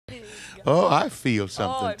Oh, I feel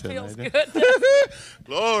something tonight. Feels good.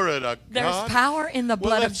 Glory to God. There's power in the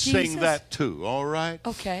blood of Jesus. Let's sing that too, all right?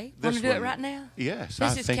 Okay. Want to do it right now? Yes.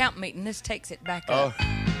 This is camp meeting. This takes it back up.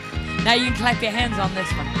 Now you can clap your hands on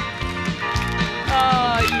this one.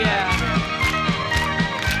 Oh, yeah.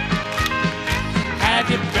 Have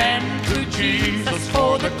you been to Jesus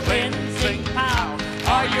for the cleansing power?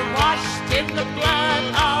 Are you washed in the blood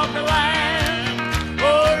of the Lamb? Or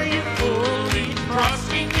are you fully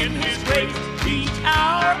trusting in His grace each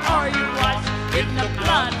hour? Are you washed in the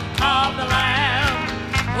blood of the Lamb?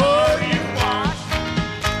 Or are you washed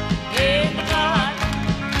in the blood,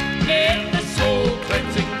 in the soul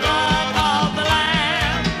cleansing blood of the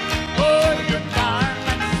Lamb? Or your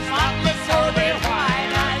garments spotless, or they're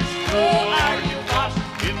white as snow? Are you washed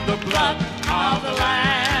in the blood of the Lamb?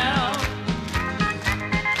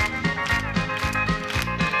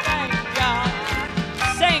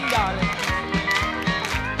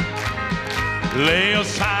 Lay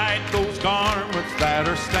aside those garments that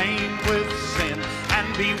are stained with sin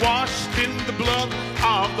and be washed in the blood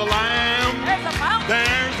of the Lamb.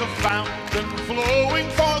 There's a fountain flowing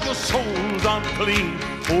for the souls unclean.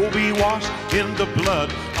 Oh, be washed in the blood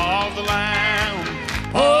of the Lamb.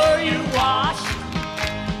 Oh, you washed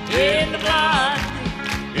in the blood,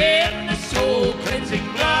 in the soul cleansing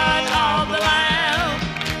blood